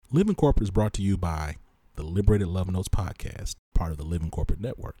Living Corporate is brought to you by the Liberated Love Notes podcast, part of the Living Corporate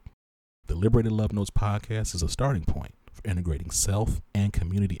Network. The Liberated Love Notes podcast is a starting point for integrating self and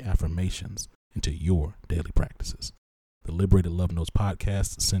community affirmations into your daily practices. The Liberated Love Notes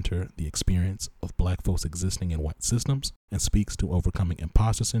podcast center the experience of Black folks existing in white systems and speaks to overcoming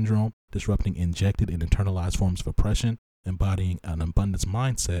imposter syndrome, disrupting injected and internalized forms of oppression, embodying an abundance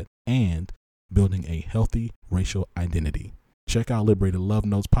mindset, and building a healthy racial identity. Check out Liberated Love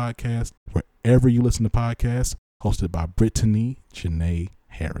Notes podcast wherever you listen to podcasts, hosted by Brittany Janae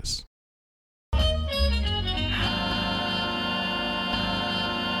Harris.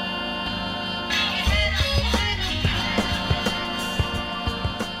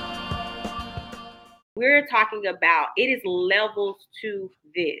 We're talking about it is levels to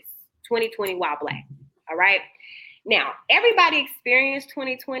this 2020 while Black. All right. Now, everybody experienced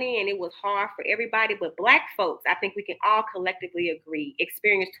 2020 and it was hard for everybody, but Black folks, I think we can all collectively agree,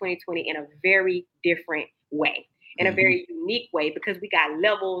 experienced 2020 in a very different way, in a very unique way, because we got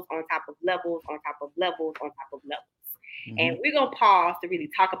levels on top of levels on top of levels on top of levels. Mm-hmm. And we're going to pause to really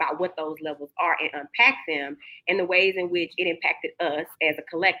talk about what those levels are and unpack them and the ways in which it impacted us as a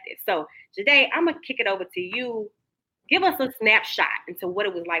collective. So today, I'm going to kick it over to you. Give us a snapshot into what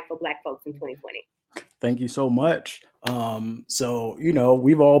it was like for Black folks in 2020. Thank you so much.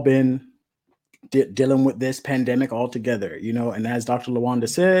 We've all been dealing with this pandemic all together, and as Dr. LaWanda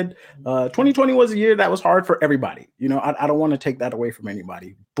said, 2020 was a year that was hard for everybody. I don't want to take that away from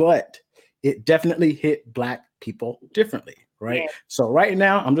anybody, but it definitely hit Black people differently, right? Yeah. So right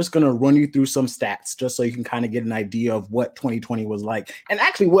now, I'm just going to run you through some stats just so you can kind of get an idea of what 2020 was like and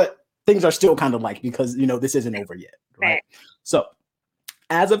actually what things are still kind of like, because, this isn't over yet, right? So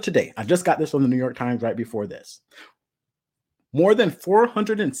as of today, I just got this from the New York Times right before this. More than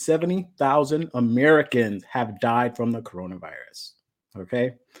 470,000 Americans have died from the coronavirus,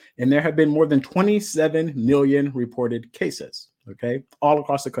 okay? And there have been more than 27 million reported cases, okay, all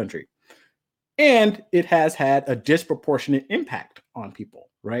across the country. And it has had a disproportionate impact on people,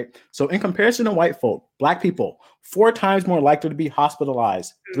 right? So in comparison to white folk, Black people, 4 times more likely to be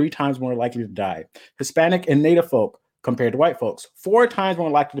hospitalized, 3 times more likely to die. Hispanic and Native folk, compared to white folks, 4 times more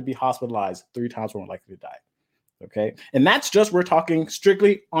likely to be hospitalized, 3 times more likely to die. Okay. And that's just, we're talking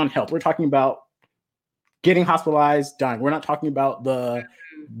strictly on health. We're talking about getting hospitalized, dying. We're not talking about the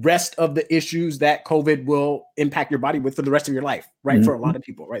rest of the issues that COVID will impact your body with for the rest of your life, right? Mm-hmm. For a lot of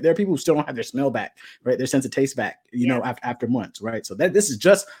people, right? There are people who still don't have their smell back, right? Their sense of taste back, after months, right? So this is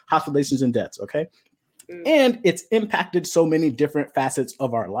just hospitalizations and deaths. Okay. And it's impacted so many different facets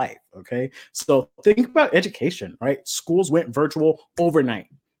of our life, okay? So think about education, right? Schools went virtual overnight,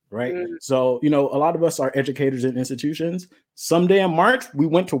 right? Mm-hmm. So, a lot of us are educators in institutions. Someday in March, we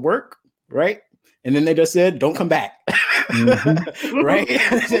went to work, right? And then they just said, don't come back, mm-hmm. right?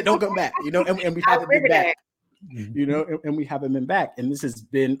 They said, don't come back, and we haven't been back. And we haven't been back. And this has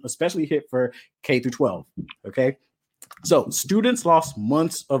been especially hit for K through 12, okay? So students lost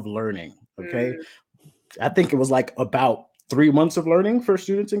months of learning, okay? Mm-hmm. I think it was like about 3 months of learning for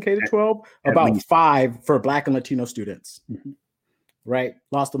students in K to 12, about 5 for Black and Latino students, right?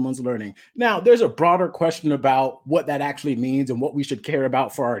 Lost a month's learning. Now, there's a broader question about what that actually means and what we should care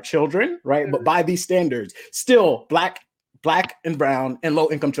about for our children, right? Mm-hmm. But by these standards, still Black and brown and low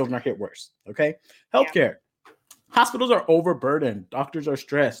income children are hit worse, okay? Healthcare. Yeah. Hospitals are overburdened. Doctors are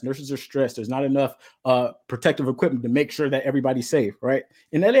stressed. Nurses are stressed. There's not enough protective equipment to make sure that everybody's safe, right?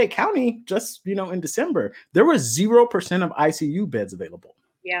 In LA County, just, in December, there was 0% of ICU beds available.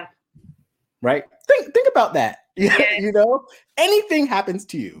 Yeah. Right? Think about that. Yes. Anything happens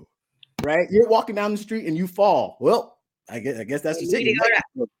to you, right? You're walking down the street and you fall. Well, I guess that's just it.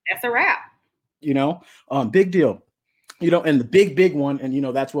 That's a wrap. Big deal. And the big one,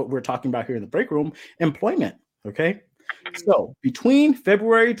 and, that's what we're talking about here in the break room, employment. Okay, so between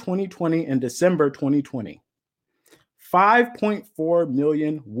February 2020 and December 2020, 5.4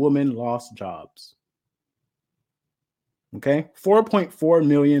 million women lost jobs. Okay, 4.4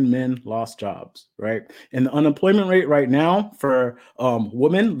 million men lost jobs, right? And the unemployment rate right now for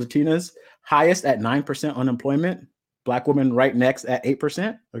women, Latinas, highest at 9% unemployment. Black women right next at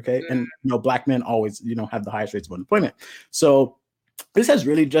 8%. Okay, and Black men always have the highest rates of unemployment. So this has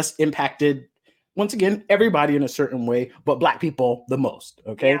really just impacted, once again, everybody in a certain way, but Black people the most,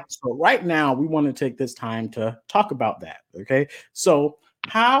 okay? Yeah. So right now, we want to take this time to talk about that, okay? So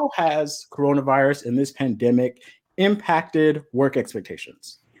how has coronavirus and this pandemic impacted work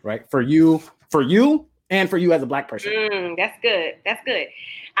expectations, right? For you, and for you as a Black person. That's good.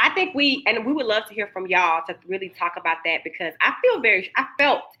 I think we would love to hear from y'all to really talk about that, because I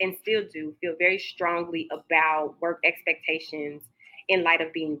felt and still do feel very strongly about work expectations in light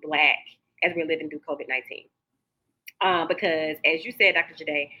of being Black as we're living through COVID-19. Because as you said, Dr.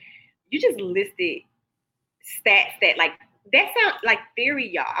 Jade, you just listed stats that that sound like theory,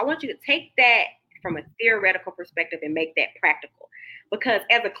 y'all. I want you to take that from a theoretical perspective and make that practical. Because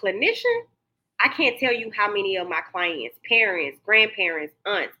as a clinician, I can't tell you how many of my clients, parents, grandparents,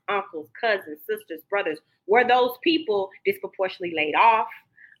 aunts, uncles, cousins, sisters, brothers, were those people disproportionately laid off,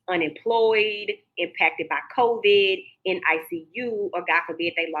 unemployed, impacted by COVID, in ICU, or God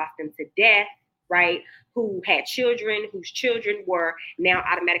forbid they lost them to death, right? Who had children, whose children were now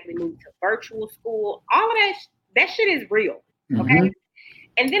automatically moved to virtual school. All of that shit is real, okay? Mm-hmm.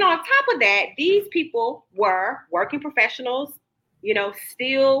 And then on top of that, these people were working professionals,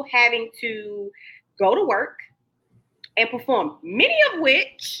 still having to go to work and perform, many of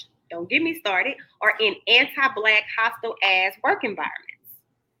which, don't get me started, are in anti-Black, hostile-ass work environments,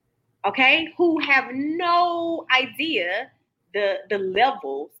 okay? Who have no idea the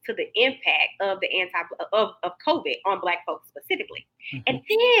levels to the impact of the of COVID on Black folks specifically. Mm-hmm. And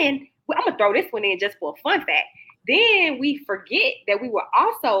then, I'm going to throw this one in just for a fun fact. Then we forget that we were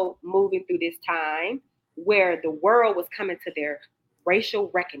also moving through this time where the world was coming to their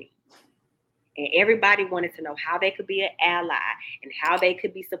racial reckoning. And everybody wanted to know how they could be an ally and how they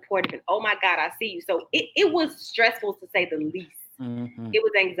could be supportive. And oh my God, I see you. So it was stressful to say the least. Mm-hmm. It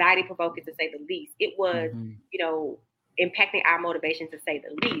was anxiety provoking to say the least. It was, impacting our motivation to say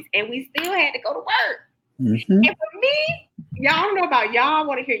the least. And we still had to go to work. Mm-hmm. And for me, y'all, I don't know about y'all, I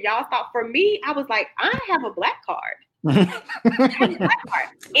want to hear y'all thought. For me, I was like, I have a Black card. Pull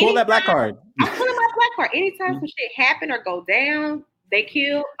that Black card. I'm pulling my Black card. Anytime some shit happen or go down, they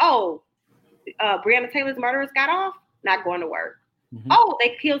kill. Breonna Taylor's murderers got off, not going to work. Mm-hmm. Oh,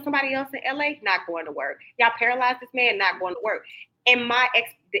 they killed somebody else in LA, not going to work. Y'all paralyzed this man, not going to work. And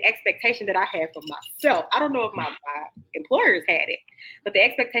the expectation that I had for myself, I don't know if my employers had it, but the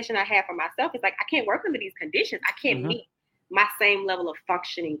expectation I had for myself is like, I can't work under these conditions. I can't meet my same level of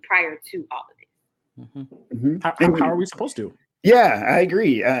functioning prior to all of this. Mm-hmm. How are we supposed to? Yeah, I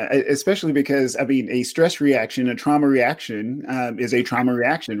agree. Especially because, a stress reaction, a trauma reaction is a trauma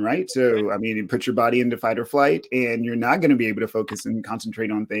reaction, right? So, it puts your body into fight or flight, and you're not going to be able to focus and concentrate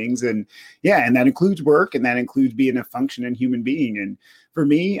on things. And and that includes work, and that includes being a functioning human being. And for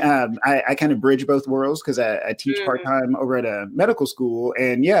me, I kind of bridge both worlds because I teach part-time over at a medical school.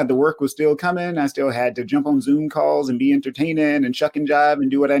 And the work was still coming. I still had to jump on Zoom calls and be entertaining and shuck and jive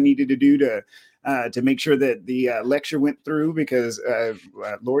and do what I needed to do to make sure that the lecture went through, because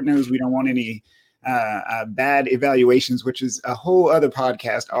Lord knows we don't want any bad evaluations, which is a whole other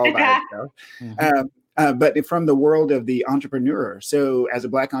podcast all by itself. But from the world of the entrepreneur. So as a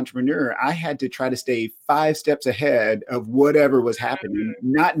Black entrepreneur, I had to try to stay 5 steps ahead of whatever was happening,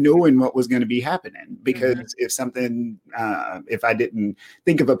 not knowing what was going to be happening. Because if I didn't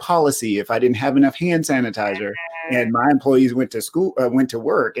think of a policy, if I didn't have enough hand sanitizer, and my employees went to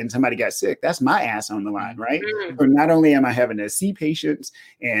work and somebody got sick, that's my ass on the line, right? So not only am I having to see patients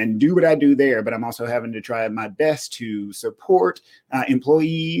and do what I do there, but I'm also having to try my best to support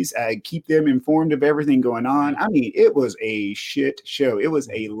employees, keep them informed of everything going on. It was a shit show. It was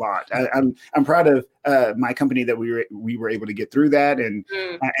a lot. I'm proud of my company that we were able to get through that and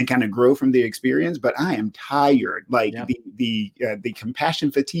kind of grow from the experience. But I am tired. The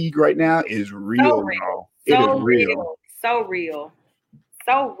compassion fatigue right now is real. It is real. So real.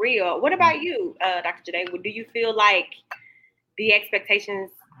 What about you, Dr. Jade? Do you feel like the expectations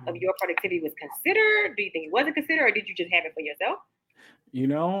of your productivity was considered? Do you think it wasn't considered, or did you just have it for yourself?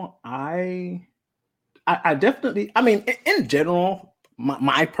 I definitely, in general,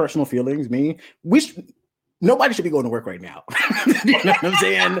 my personal feelings, nobody should be going to work right now. You know what I'm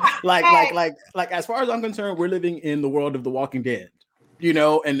saying? Like, as far as I'm concerned, we're living in the world of The Walking Dead,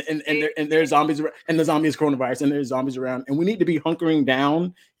 and there's zombies, and the zombie is coronavirus, and there's zombies around, and we need to be hunkering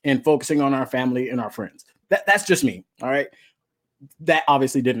down and focusing on our family and our friends. That's just me. All right. That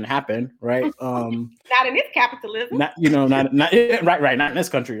obviously didn't happen, right? Not in this capitalism. Not right, not in this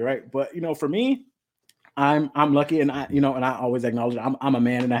country, right? But for me, I'm lucky, and I always acknowledge I'm a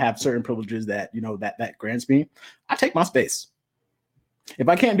man, and I have certain privileges that that grants me. I take my space. If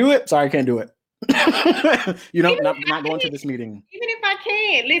I can't do it, sorry, I can't do it. Not going to this meeting. Even if I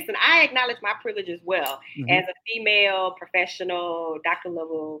can, listen, I acknowledge my privilege as well. As a female professional, doctor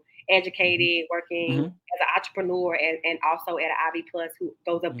level, educated, working as an entrepreneur, and also at an Ivy Plus, who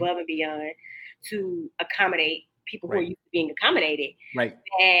goes above and beyond to accommodate people who are used to being accommodated. Right.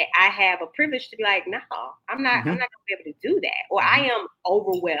 And I have a privilege to be like, no, I'm not going to be able to do that. Or I am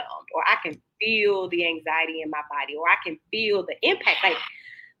overwhelmed, or I can feel the anxiety in my body, or I can feel the impact. Like,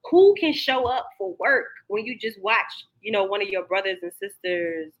 who can show up for work when you just watch one of your brothers and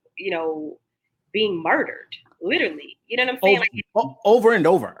sisters, being murdered, literally. You know what I'm saying? Over and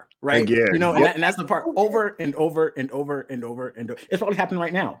over, right? Again, and that's the part. Over and over and over and over and over. It's probably happening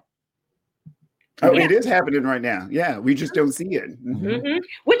right now. Oh, it is happening right now. Yeah, we just don't see it.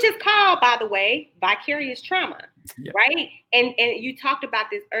 Which is called, by the way, vicarious trauma, right? And you talked about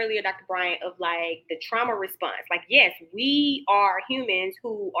this earlier, Dr. Bryant, of like the trauma response. Like, yes, we are humans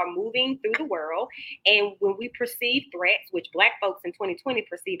who are moving through the world, and when we perceive threats, which Black folks in 2020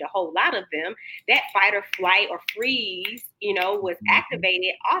 perceived a whole lot of them, that fight or flight or freeze, was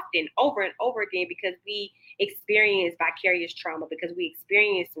activated often over and over again because we experience vicarious trauma, because we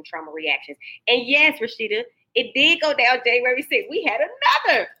experience some trauma reactions. And yes, Rashida, it did go down January 6th. We had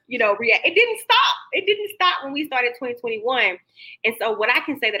another, react. It didn't stop. It didn't stop when we started 2021. And so what I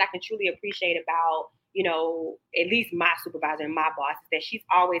can say that I can truly appreciate about, at least my supervisor and my boss is that she's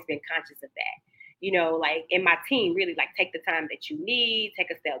always been conscious of that. Like in my team, really like take the time that you need, take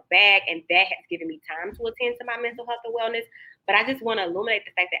a step back. And that has given me time to attend to my mental health and wellness. But I just want to illuminate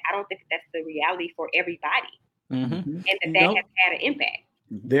the fact that I don't think that's the reality for everybody. And that has had an impact.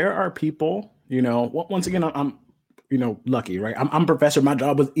 There are people, once again, I'm lucky, right? I'm a professor. My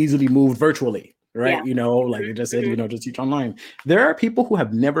job was easily moved virtually, right? Yeah. Like you just said, just teach online. There are people who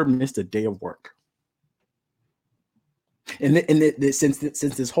have never missed a day of work. And since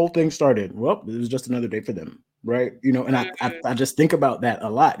this whole thing started, well, it was just another day for them, right? And I just think about that a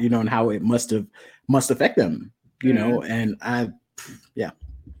lot, and how it must affect them, and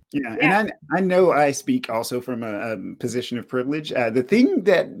and I know I speak also from a position of privilege. The thing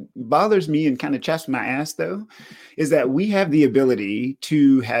that bothers me and kind of chaps my ass, though, is that we have the ability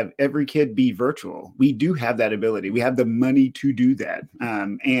to have every kid be virtual. We do have that ability. We have the money to do that.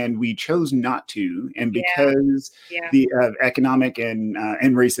 And we chose not to. And because the economic and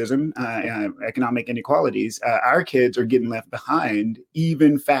racism, economic inequalities, our kids are getting left behind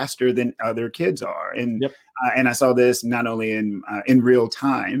even faster than other kids are. And and I saw this not only in real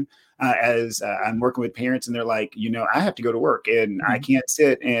time as I'm working with parents, and they're like, I have to go to work and I can't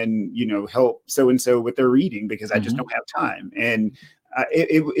sit and, help so-and-so with their reading because I just don't have time. And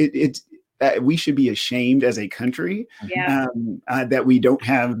we should be ashamed as a country that we don't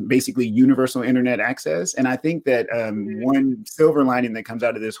have basically universal internet access. And I think that one silver lining that comes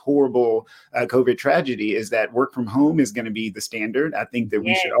out of this horrible COVID tragedy is that work from home is going to be the standard. I think that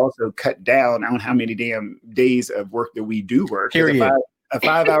we should also cut down on how many damn days of work that we do work. Period. A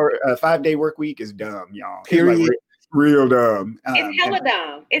 5-day work week is dumb, y'all. Period. It's like real dumb. It's hella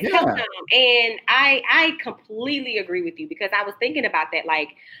dumb. It's hella dumb. And I completely agree with you because I was thinking about that. Like,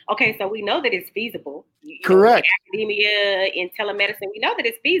 okay, so we know that it's feasible. Correct. In academia, in telemedicine, we know that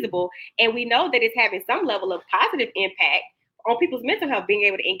it's feasible. And we know that it's having some level of positive impact on people's mental health, being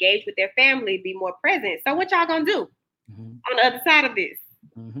able to engage with their family, be more present. So what y'all gonna do on the other side of this?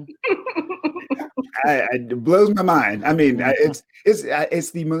 It blows my mind. I mean,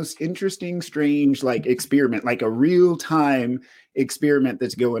 it's the most interesting, strange, like experiment, like a real time experiment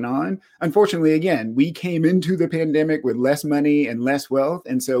that's going on. Unfortunately, again, we came into the pandemic with less money and less wealth,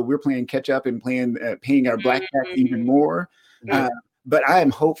 and so we're playing catch up and paying our black tax even more. But I am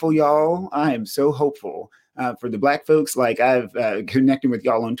hopeful, y'all. I am so hopeful. For the Black folks, like I've connected with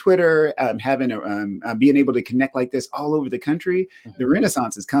y'all on Twitter, being able to connect like this all over the country. The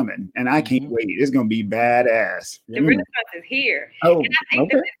Renaissance is coming, and I can't wait. It's gonna be badass. The Renaissance is here. Oh,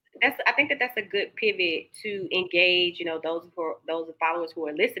 and I think that's a good pivot to engage. Those followers who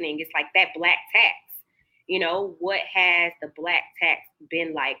are listening. It's like that black tax. What has the black tax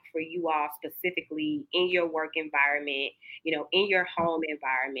been like for you all specifically in your work environment? In your home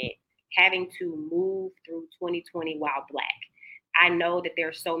environment. Having to move through 2020 while Black. I know that there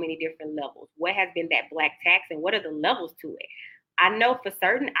are so many different levels. What has been that black tax and what are the levels to it? I know for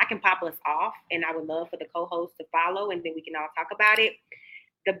certain I can pop us off and I would love for the co-host to follow and then we can all talk about it.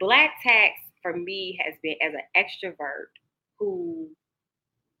 The black tax for me has been as an extrovert whose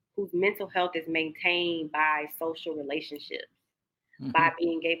mental health is maintained by social relationships, by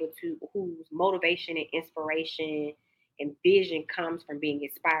being able to, whose motivation and inspiration and vision comes from being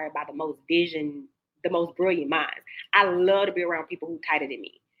inspired by the most brilliant minds. I love to be around people who tighter than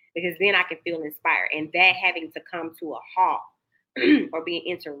me because then I can feel inspired. And that having to come to a halt or being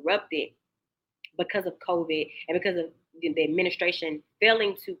interrupted because of COVID and because of the administration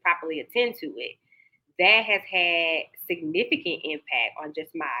failing to properly attend to it, that has had significant impact on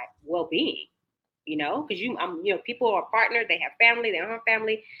just my well-being. Because people are partnered, they have family, they don't have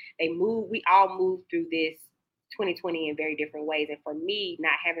family, they move. We all move through this 2020 in very different ways. And for me,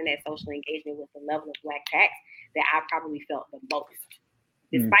 not having that social engagement with the level of black tax that I probably felt the most.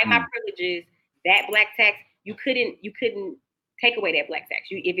 Despite my privileges, that black tax you couldn't take away that black tax.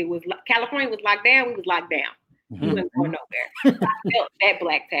 If it was California was locked down, we was locked down. Mm-hmm. We wasn't going nowhere. So I felt that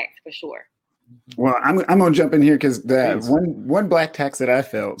black tax for sure. Well, I'm gonna jump in here because the one black tax that I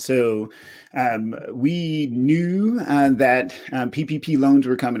felt. So we knew that PPP loans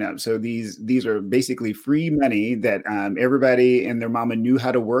were coming up. So these are basically free money that everybody and their mama knew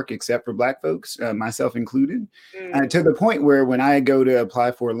how to work except for black folks, myself included. To the point where when I go to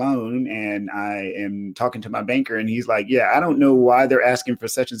apply for a loan and I am talking to my banker and he's like, "Yeah, I don't know why they're asking for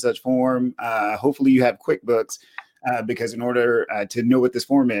such and such form. Hopefully you have QuickBooks." Because in order to know what this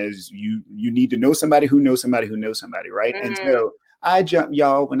form is, you need to know somebody who knows somebody who knows somebody, right? And so I jumped,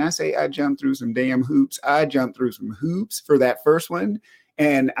 y'all. When I say I jumped through some damn hoops, I jumped through some hoops for that first one.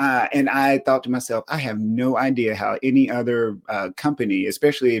 And I thought to myself, I have no idea how any other company,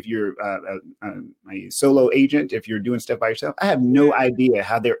 especially if you're a solo agent, if you're doing stuff by yourself, I have no idea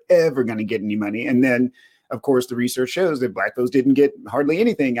how they're ever going to get any money. And then, of course, the research shows that black folks didn't get hardly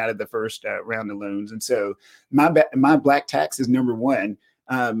anything out of the first round of loans. And so my black tax is number one,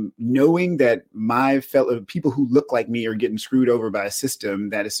 knowing that my fellow people who look like me are getting screwed over by a system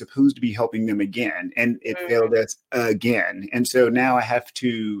that is supposed to be helping them again. And it failed us again. And so now I have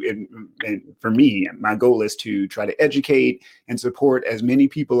to, and for me, my goal is to try to educate and support as many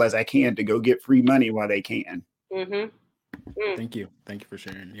people as I can to go get free money while they can. Thank you for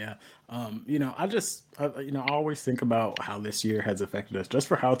sharing. Yeah. I always think about how this year has affected us, just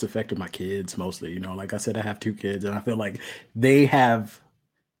for how it's affected my kids mostly. Like I said, I have 2 kids and I feel like they have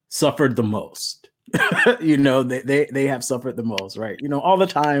suffered the most. They have suffered the most, right? All the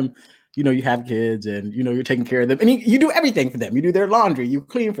time, you have kids and, you're taking care of them and you do everything for them. You do their laundry, you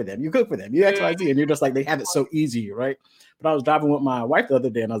clean for them, you cook for them, you X, Y, Z, and you're just like, they have it so easy, right? But I was driving with my wife the other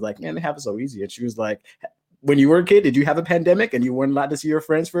day and I was like, man, they have it so easy. And she was like, when you were a kid, did you have a pandemic and you weren't allowed to see your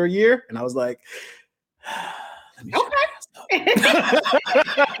friends for a year? And I was like, let me I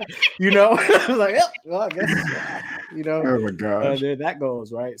was like, well, I guess, oh my gosh, there that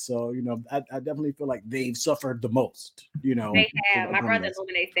goes, right? So, I definitely feel like they've suffered the most, They have. My brother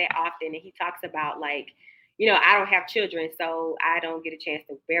illuminates that often, and he talks about like, I don't have children, so I don't get a chance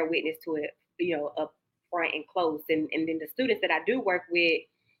to bear witness to it, up front and close. And then the students that I do work with,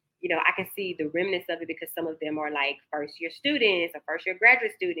 I can see the remnants of it because some of them are like first-year students or first-year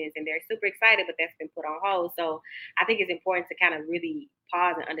graduate students, and they're super excited, but that's been put on hold. So I think it's important to kind of really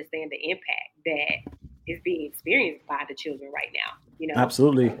pause and understand the impact that is being experienced by the children right now.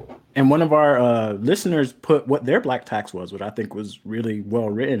 Absolutely. And one of our listeners put what their black tax was, which I think was really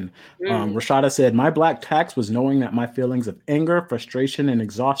well written. Rashada said, my black tax was knowing that my feelings of anger, frustration, and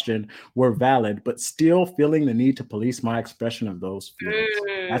exhaustion were valid, but still feeling the need to police my expression of those feelings.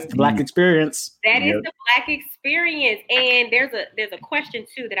 That's the black experience. That is the black experience. And there's a question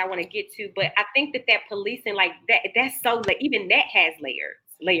too that I want to get to, but I think that policing, like that's so, like, even that has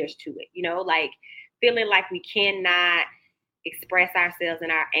layers to it, like feeling like we cannot express ourselves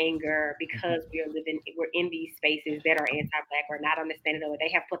in our anger because we're in these spaces that are anti-black or not understanding of it. They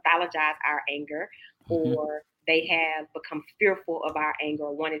have pathologized our anger, or they have become fearful of our anger,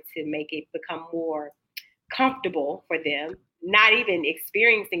 or wanted to make it become more comfortable for them, not even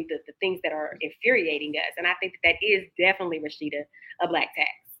experiencing the things that are infuriating us. And I think that is definitely, Rashida, a black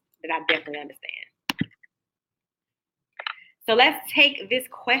tax that I definitely understand. So let's take this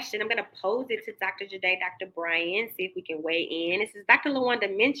question. I'm going to pose it to Dr. Jade, Dr. Brian, see if we can weigh in. This is Dr.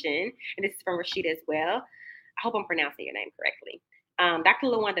 LaWanda mentioned, and this is from Rashida as well. I hope I'm pronouncing your name correctly. Dr.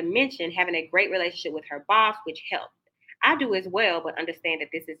 LaWanda mentioned having a great relationship with her boss, which helped. I do as well, but understand that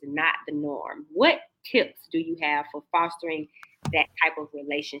this is not the norm. What tips do you have for fostering that type of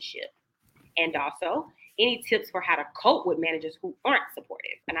relationship? And also, any tips for how to cope with managers who aren't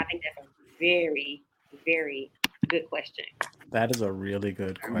supportive? And I think that's a very, very good question. That is a really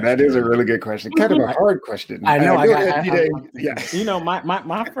good question. That is a really good question. Kind of a hard question. I know. Yeah.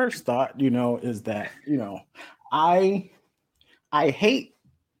 My first thought, is that, I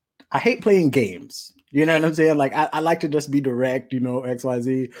hate playing games. You know what I'm saying? Like I like to just be direct, X, Y,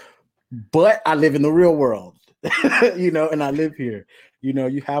 Z, but I live in the real world, and I live here.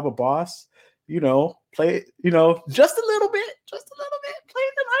 You have a boss, play, just a little bit, play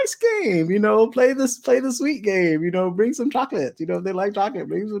the nice game, play the sweet game, bring some chocolate, if they like chocolate,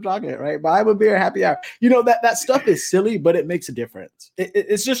 bring some chocolate, right? Buy them a beer, happy hour. That stuff is silly, but it makes a difference.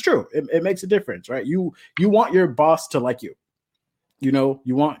 It's just true. It makes a difference, right? You want your boss to like you. You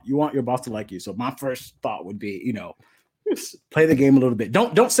want your boss to like you. So my first thought would be, just play the game a little bit.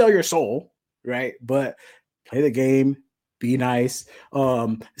 Don't sell your soul, right? But play the game, be nice,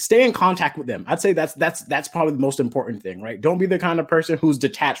 stay in contact with them. I'd say that's probably the most important thing, right? Don't be the kind of person who's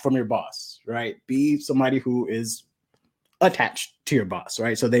detached from your boss, right? Be somebody who is attached to your boss,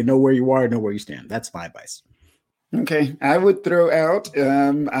 right? So they know where you are, know where you stand. That's my advice. Okay, I would throw out.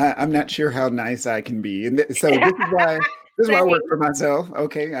 I'm not sure how nice I can be, and so this is why. This is why I work for myself.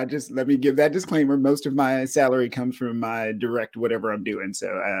 Okay, let me give that disclaimer. Most of my salary comes from my direct whatever I'm doing. So,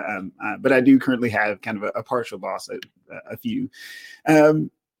 but I do currently have kind of a partial boss, a few.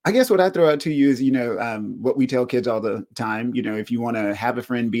 I guess what I throw out to you is, what we tell kids all the time, if you want to have a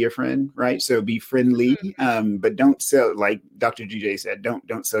friend, be a friend, right? So be friendly, but don't sell, like Dr. GJ said,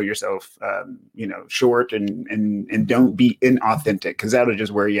 don't sell yourself, short and don't be inauthentic, because that'll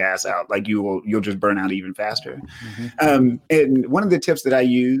just wear your ass out. Like you'll just burn out even faster. And one of the tips that I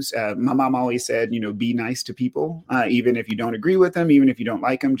use, my mom always said, be nice to people, even if you don't agree with them, even if you don't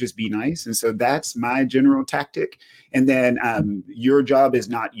like them, just be nice. And so that's my general tactic. And then your job is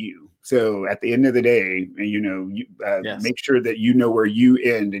not you. So at the end of the day, yes. Make sure that you know where you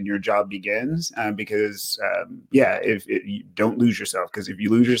end and your job begins, because if you don't lose yourself, because if you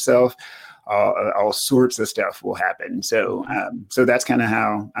lose yourself, all sorts of stuff will happen. So so that's kind of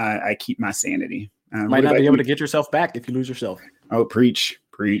how I keep my sanity. Might not be able to get yourself back if you lose yourself. Oh, preach.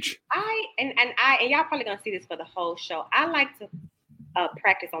 And y'all probably gonna see this for the whole show. I like to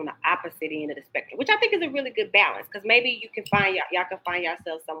practice on the opposite end of the spectrum, which I think is a really good balance, because maybe you can y'all can find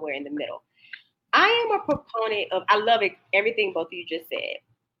yourselves somewhere in the middle. I am a proponent of, I love everything both of you just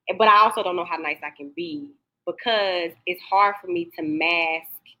said, but I also don't know how nice I can be, because it's hard for me to mask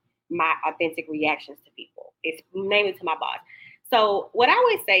my authentic reactions to people. It's namely to my boss. So what I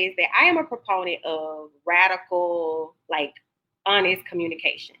would say is that I am a proponent of radical, honest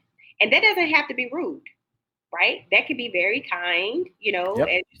communication. And that doesn't have to be rude. Right? That could be very kind, as you're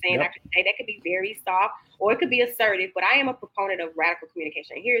saying, Dr. J, that could be very soft, or it could be assertive, but I am a proponent of radical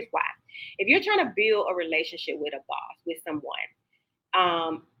communication. And here's why. If you're trying to build a relationship with a boss, with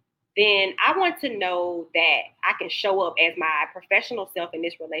someone, then I want to know that I can show up as my professional self in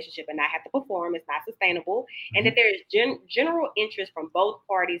this relationship and not have to perform. It's not sustainable. And that there is general interest from both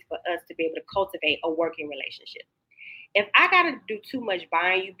parties for us to be able to cultivate a working relationship. If I got to do too much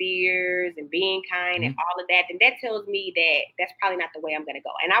buying you beers and being kind and all of that, then that tells me that that's probably not the way I'm going to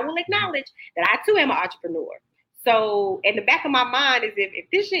go. And I will acknowledge that I too am an entrepreneur. So in the back of my mind is if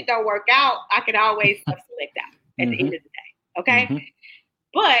this shit don't work out, I can always select out at the end of the day. Okay.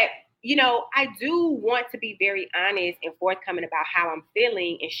 But, I do want to be very honest and forthcoming about how I'm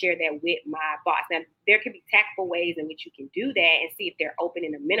feeling and share that with my boss. Now, there can be tactful ways in which you can do that and see if they're open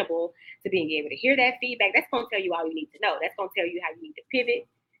and amenable to being able to hear that feedback. That's going to tell you all you need to know. That's going to tell you how you need to pivot.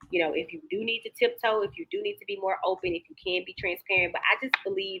 If you do need to tiptoe, if you do need to be more open, if you can be transparent. But I just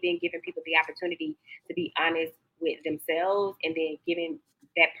believe in giving people the opportunity to be honest with themselves, and then giving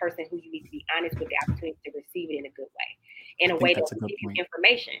that person who you need to be honest with the opportunity to receive it in a good way, in a way that will give you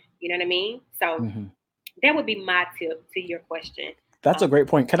information. You know what I mean? So that would be my tip to your question. That's a great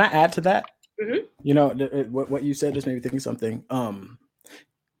point. Can I add to that? What you said just made me think of something.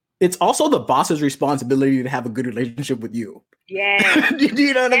 It's also the boss's responsibility to have a good relationship with you. Yeah. Do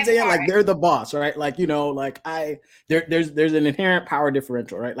you know what I'm saying? Like, they're the boss, right? There's an inherent power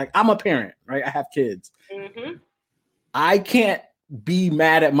differential, right? Like, I'm a parent, right? I have kids. I can't be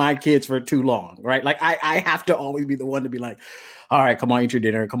mad at my kids for too long, right? Like, I have to always be the one to be like, all right, come on, eat your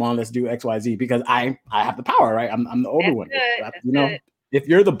dinner. Come on, let's do X, Y, Z, because I have the power, right? I'm the older one. If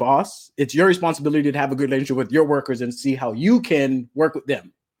you're the boss, it's your responsibility to have a good relationship with your workers and see how you can work with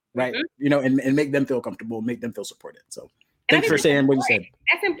them, right? And make them feel comfortable, make them feel supported. So thanks for saying what you said.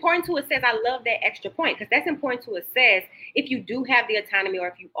 That's important to assess. I love that extra point, because that's important to assess if you do have the autonomy, or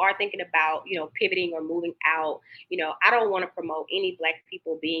if you are thinking about, pivoting or moving out. I don't want to promote any Black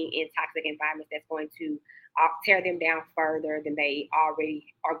people being in toxic environments that's going to tear them down further than they already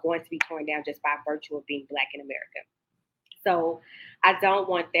are going to be torn down just by virtue of being Black in America. So I don't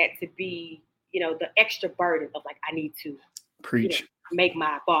want that to be, the extra burden of I need to preach. Make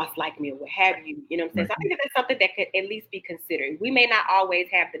my boss like me, or what have you. You know what I'm saying? So I think that's something that could at least be considered. We may not always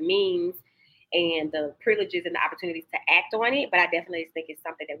have the means and the privileges and the opportunities to act on it, but I definitely think it's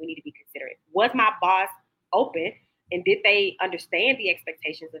something that we need to be considering. Was my boss open, and did they understand the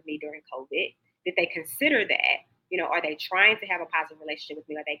expectations of me during COVID? Did they consider that? Are they trying to have a positive relationship with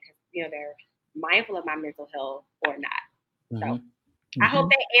me? Are they, they're mindful of my mental health or not? So I hope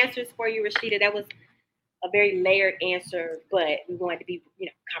that answers for you, Rashida. That was a very layered answer, but we wanted to be,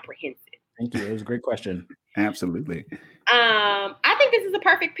 comprehensive. Thank you. It was a great question. Absolutely. I think this is a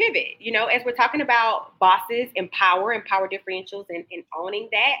perfect pivot, as we're talking about bosses and power differentials and owning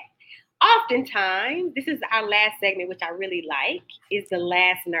that. oftentimes, this is our last segment, which I really like, is the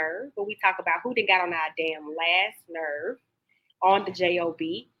last nerve, where we talk about who done got on our damn last nerve on the job.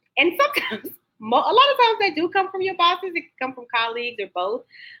 And sometimes, a lot of times they do come from your bosses, it can come from colleagues or both.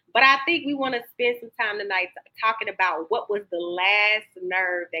 But I think we want to spend some time tonight talking about what was the last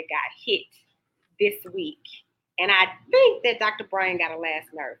nerve that got hit this week. And I think that Dr. Brian got a last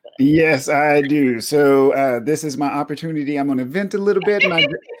nerve. Yes, I do. So this is my opportunity. I'm going to vent a little bit.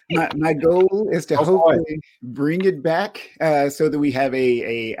 My goal is to hopefully bring it back so that we have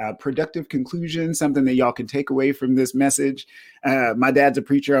a productive conclusion, something that y'all can take away from this message. My dad's a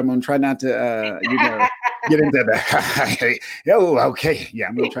preacher. I'm going to try not to, get into that. Oh, okay. Yeah,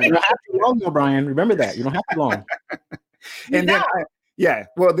 I'm going to try. You don't have too long, though, Brian. Remember that. You don't have too long. And then yeah.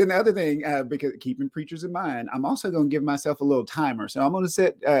 Well, then the other thing, because keeping preachers in mind, I'm also going to give myself a little timer. So I'm going to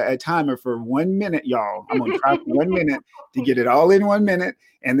set a timer for 1 minute, y'all. I'm going to try for 1 minute to get it all in 1 minute.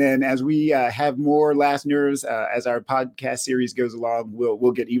 And then as we have more last nerves, as our podcast series goes along,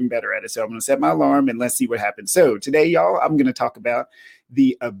 we'll get even better at it. So I'm going to set my alarm and let's see what happens. So today, y'all, I'm going to talk about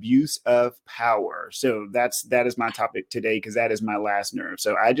the abuse of power. So that is my topic today, because that is my last nerve.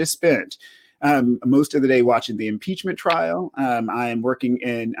 So I just spent most of the day watching the impeachment trial. I am working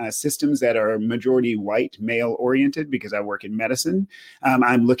in systems that are majority white, male oriented, because I work in medicine.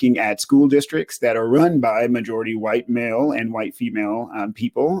 I'm looking at school districts that are run by majority white male and white female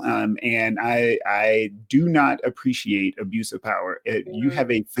people. And I do not appreciate abuse of power. You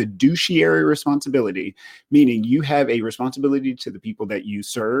have a fiduciary responsibility, meaning you have a responsibility to the people that you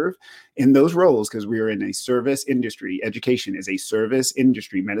serve in those roles, because we are in a service industry. Education is a service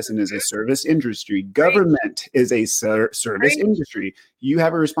industry. Medicine is a service industry. Government is a service industry. You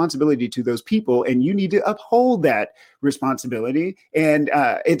have a responsibility to those people, and you need to uphold that responsibility. And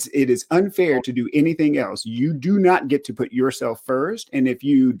it is unfair to do anything else. You do not get to put yourself first. And if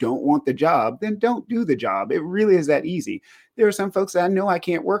you don't want the job, then don't do the job. It really is that easy. There are some folks that I know I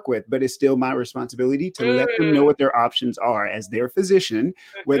can't work with, but it's still my responsibility to let them know what their options are as their physician,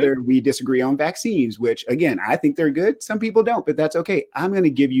 whether we disagree on vaccines, which again, I think they're good. Some people don't, but that's okay. I'm going to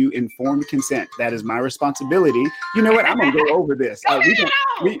give you informed consent. That is my responsibility. You know what? I'm going to go over this. We're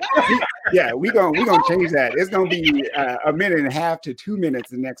going to change that. It's going to be a minute and a half to 2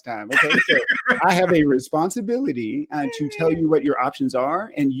 minutes the next time. Okay. So I have a responsibility to tell you what your options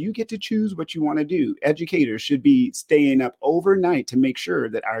are, and you get to choose what you want to do. Educators should be staying up overnight to make sure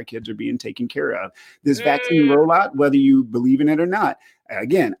that our kids are being taken care of. This vaccine rollout, whether you believe in it or not,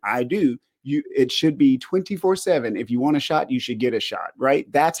 again, I do. It should be 24/7. If you want a shot, you should get a shot,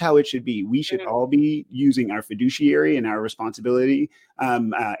 right? That's how it should be. We should all be using our fiduciary and our responsibility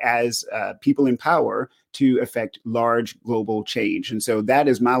as people in power to affect large global change. And so that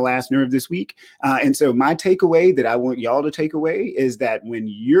is my last nerve this week. And so my takeaway that I want y'all to take away is that when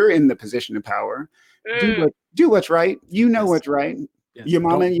you're in the position of power, do what's right. You know what's right. Yes. Your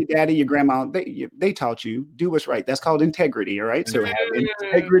mama and your daddy, your grandma, they taught you, do what's right. That's called integrity. All right. So have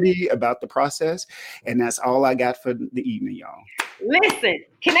integrity about the process. And that's all I got for the evening, y'all. Listen,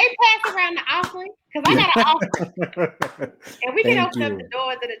 can they pass around the offering? Because I got an offering. And we can open up the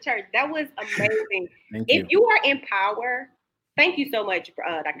doors of the church. That was amazing. If you are in power, thank you so much,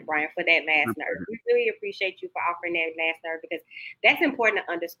 Dr. Brian, for that last nerve. We really appreciate you for offering that last nerve, because that's important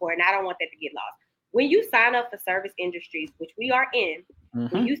to underscore. And I don't want that to get lost. When you sign up for service industries, which we are in,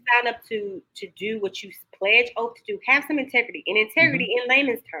 when you sign up to do what you pledge oath to do, have some integrity. And integrity in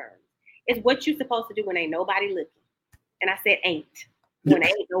layman's terms is what you're supposed to do when ain't nobody looking. And I said ain't, when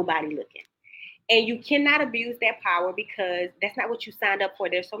ain't nobody looking. And you cannot abuse that power, because that's not what you signed up for.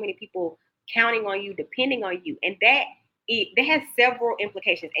 There's so many people counting on you, depending on you. And that has several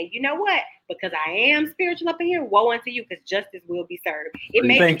implications. And you know what? Because I am spiritual up in here, woe unto you, because justice will be served. It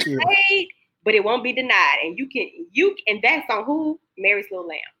may be delayed, but it won't be denied. And and that's on who? Mary's little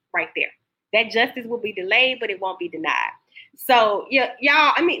lamb right there. That justice will be delayed, but it won't be denied. So yeah,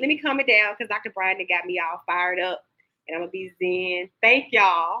 y'all, let me calm it down, because Dr. Brian got me all fired up, and I'm gonna be zen. Thank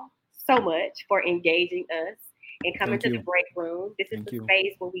y'all so much for engaging us and coming to the break room. This is the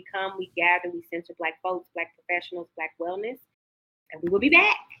space where we come, we gather, we center Black folks, Black professionals, Black wellness, and we will be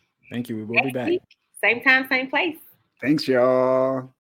back. Thank you. We will be back. Week, same time, same place. Thanks, y'all.